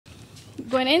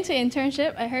Going into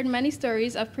internship, I heard many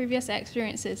stories of previous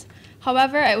experiences.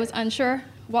 However, I was unsure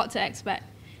what to expect.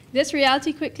 This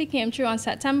reality quickly came true on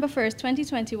September 1st,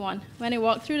 2021, when I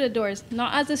walked through the doors,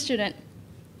 not as a student,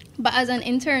 but as an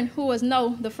intern who was now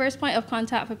the first point of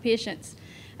contact for patients.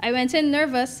 I went in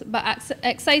nervous, but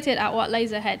excited at what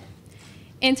lies ahead.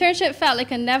 Internship felt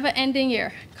like a never-ending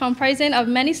year, comprising of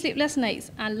many sleepless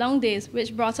nights and long days,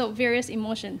 which brought out various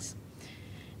emotions.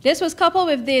 This was coupled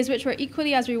with days which were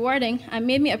equally as rewarding and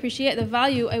made me appreciate the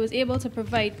value I was able to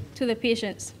provide to the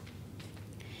patients.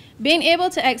 Being able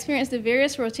to experience the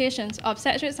various rotations,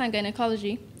 obstetrics and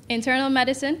gynecology, internal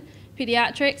medicine,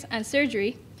 pediatrics, and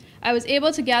surgery, I was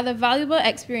able to gather valuable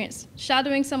experience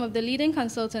shadowing some of the leading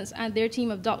consultants and their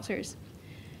team of doctors.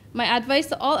 My advice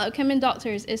to all upcoming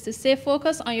doctors is to stay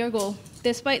focused on your goal,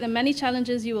 despite the many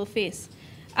challenges you will face,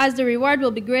 as the reward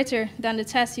will be greater than the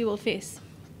test you will face.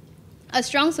 A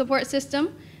strong support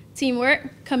system,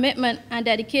 teamwork, commitment, and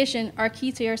dedication are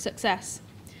key to your success.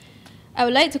 I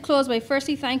would like to close by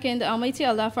firstly thanking the Almighty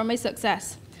Allah for my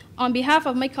success. On behalf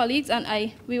of my colleagues and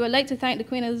I, we would like to thank the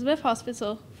Queen Elizabeth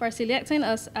Hospital for selecting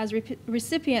us as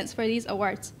recipients for these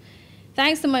awards.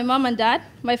 Thanks to my mom and dad,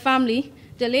 my family,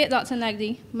 the late Dr.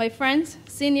 Nagdi, my friends,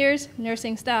 seniors,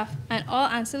 nursing staff, and all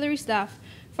ancillary staff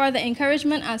for the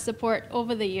encouragement and support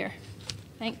over the year.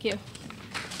 Thank you.